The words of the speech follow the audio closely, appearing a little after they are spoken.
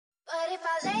if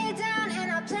I lay down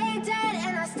and I play dead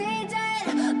and I stay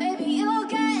dead, maybe you'll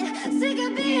get sick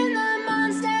of being the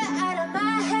monster out of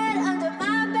my head, under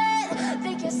my bed.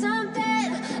 Think you're something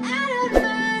out of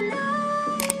my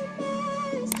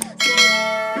nightmares,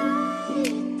 sitting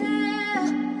right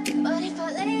there. But if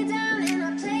I lay down and I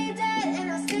play dead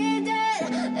and I stay dead,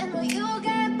 then will you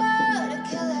get bored of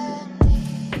killing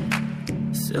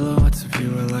me? Silhouettes of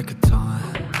you are like a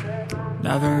taunt.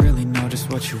 Never really know just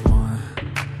what you want.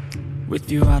 With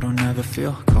you I don't ever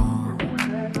feel calm.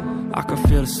 I can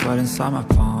feel the sweat inside my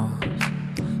palms.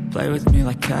 Play with me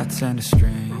like cats and a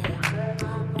string.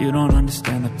 You don't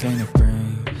understand the pain it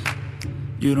brings.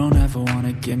 You don't ever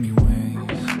wanna give me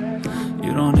wings.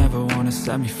 You don't ever wanna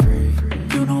set me free.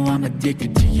 You know I'm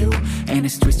addicted to you, and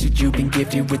it's twisted, you've been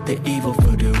gifted with the evil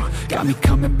voodoo. Got me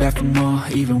coming back for more,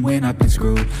 even when I've been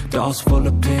screwed. Dolls full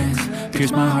of pins,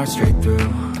 pierce my heart straight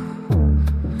through.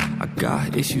 I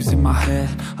got issues in my head,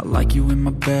 I like you in my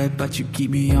bed, but you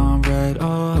keep me on red.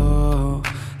 Oh,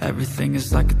 everything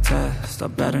is like a test, I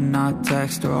better not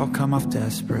text or I'll come off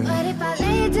desperate. But if I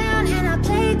lay down and I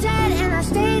play dead and I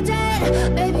stay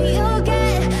dead, baby you'll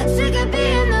get sick of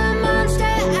being the monster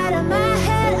out of my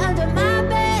head, under my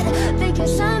bed. Think you're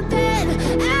something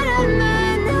out of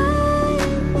my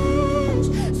nightmares,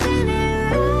 standing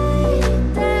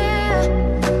right there.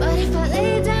 But if I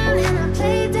lay down and I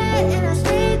play dead and I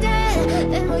stay dead,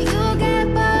 then will you get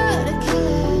bored of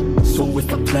killing me? So if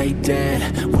I play dead,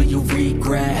 will you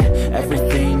regret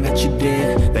everything that you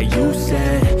did, that you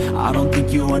said? I don't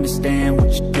think you understand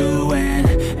what you're doing,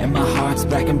 and my heart's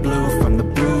black and blue from the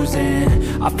bruising.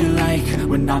 I feel like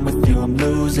when I'm with you I'm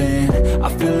losing. I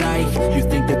feel like you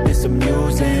think that this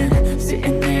amusing,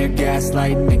 sitting there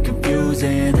gaslighting and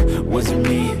confusing. Was it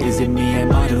me? Is it me?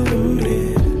 Am I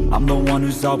deluded? I'm the one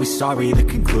who's always sorry, the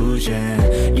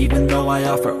conclusion, even though I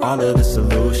offer all of the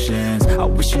solutions. I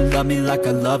wish you loved me like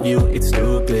I love you, it's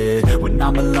stupid. When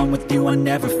I'm alone with you I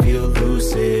never feel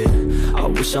lucid. I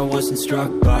wish I wasn't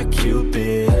struck by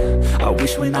Cupid. I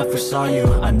wish when I first saw you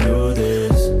I knew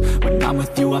this. When I'm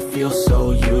with you I feel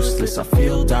so useless, I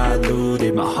feel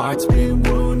diluted, my heart's been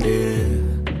wounded.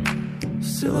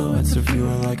 Silhouettes of you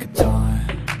are like a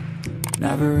taunt.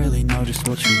 Never really know just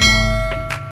what you want.